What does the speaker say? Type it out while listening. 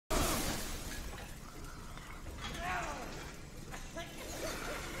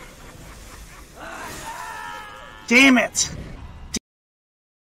Damn it!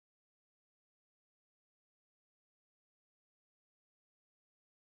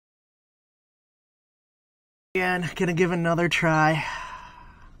 Again, gonna give it another try.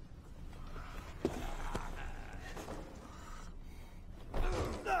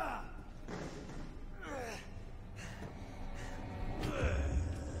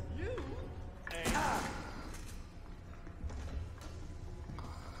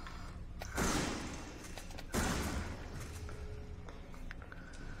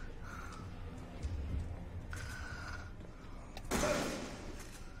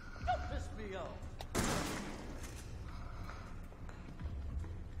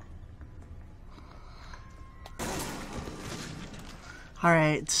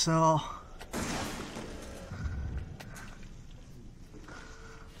 Alright, so... oh,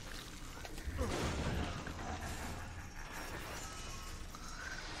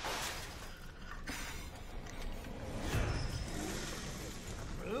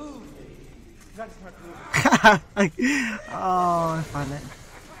 I found it.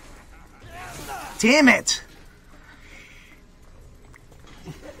 Damn it!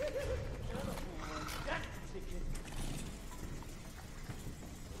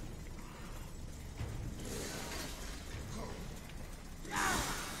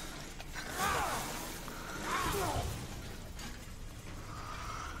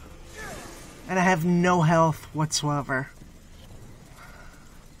 And I have no health whatsoever.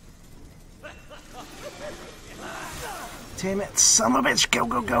 Damn it, son of a bitch, go,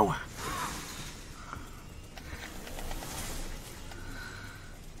 go, go.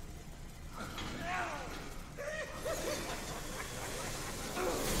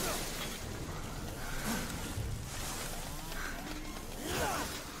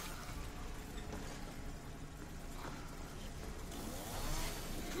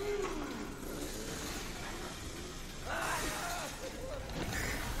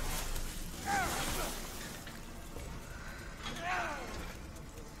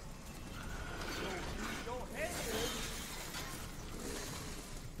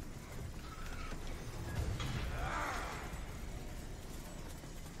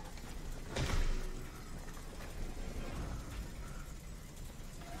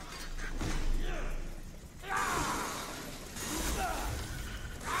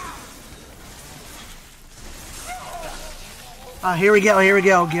 Here we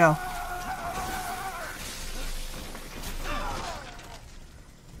go, go.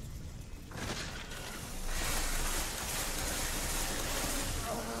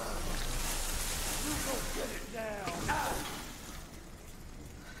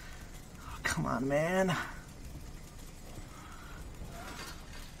 Oh, come on, man.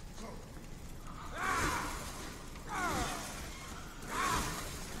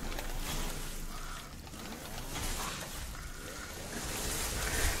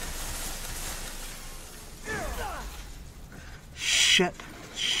 Shit.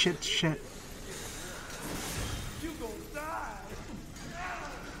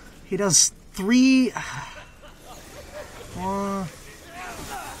 He does 3...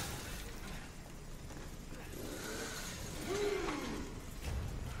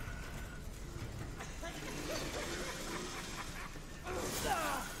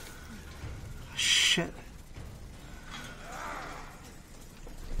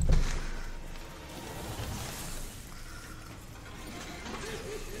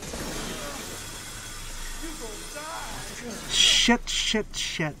 Shit.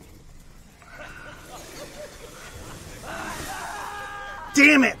 Shit.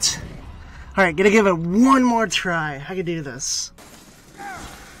 Damn it! Alright, gonna give it one more try. I can do this.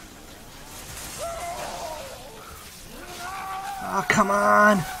 Oh, come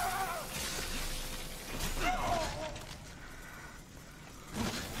on!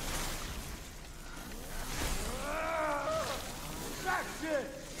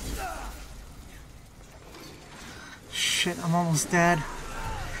 Shit, I'm almost dead.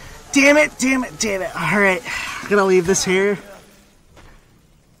 Damn it. Alright, I'm gonna leave this here.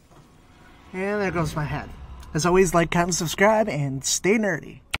 And there goes my head. As always, like, comment, subscribe, and stay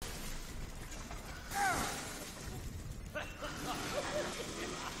nerdy.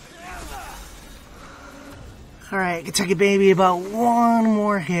 Alright, Kentucky Baby, about one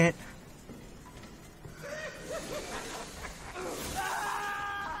more hit.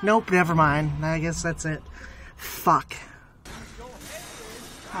 Nope, never mind. I guess that's it. Fuck.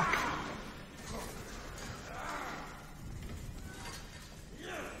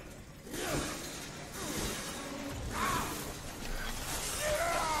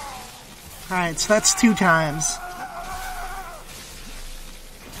 Alright, so that's 2 times.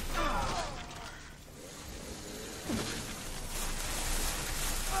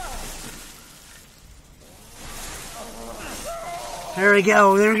 There we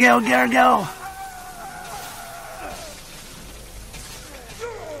go, there we go, there we go.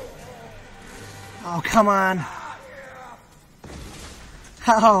 Oh, come on.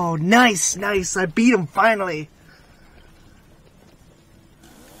 Oh, nice, nice. I beat him finally.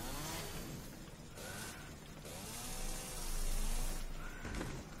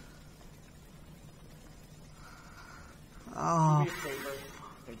 Oh. Do me a favor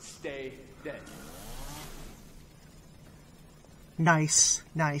and stay dead. Nice,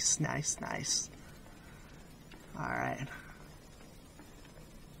 nice, nice, nice. All right.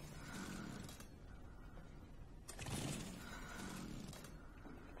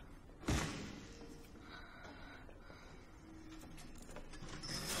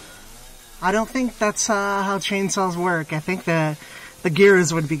 I don't think that's how chainsaws work. I think the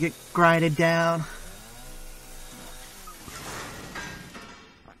gears would be grinded down.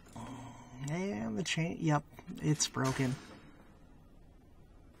 And the chain, yep, it's broken.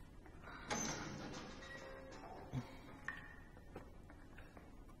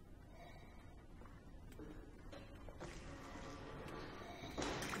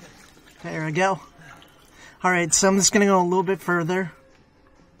 There we go. Alright, so I'm just going to go a little bit further.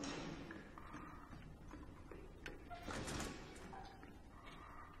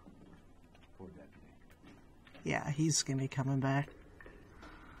 Yeah, he's going to be coming back.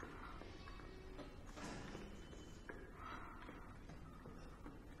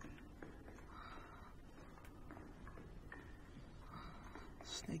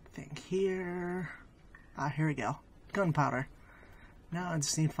 Snake thing here. Ah, here we go. Gunpowder. Now I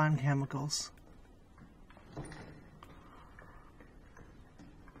just need to find chemicals.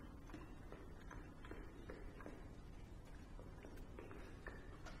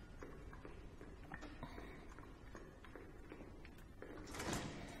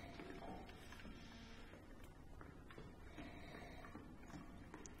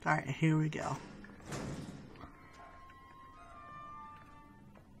 Alright, here we go.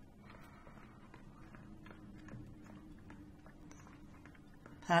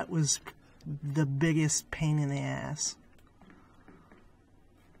 That was the biggest pain in the ass.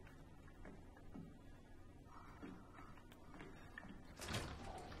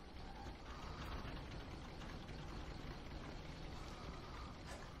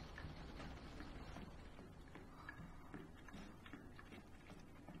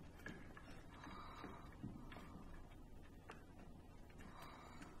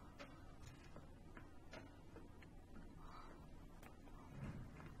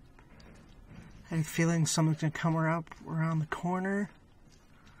 I have a feeling someone's going to come up around the corner.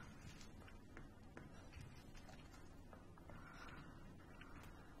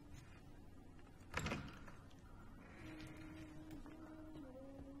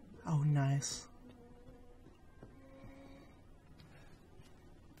 Oh, nice.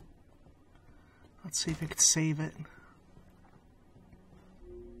 Let's see if I can save it.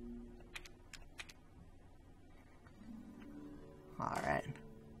 Alright.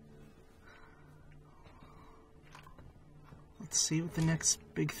 Let's see what the next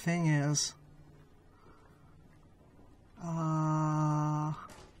big thing is.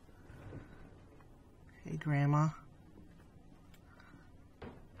 Hey, Grandma.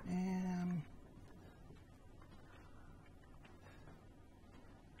 And...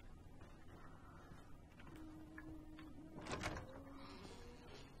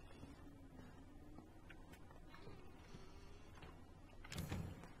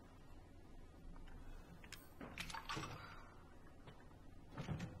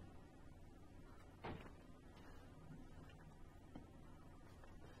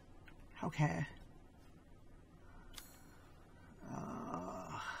 okay.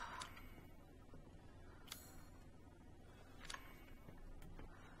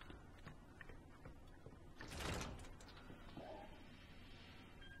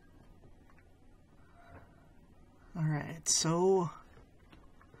 All right, so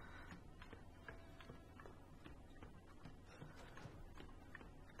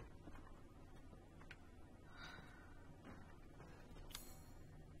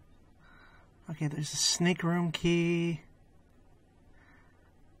okay, there's a snake room key.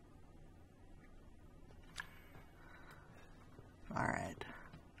 All right.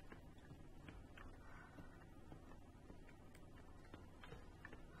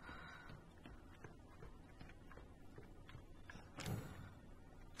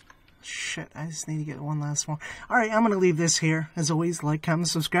 Shit, I just need to get one last one. All right, I'm going to leave this here. As always, like, comment,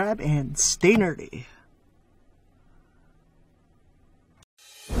 subscribe, and stay nerdy.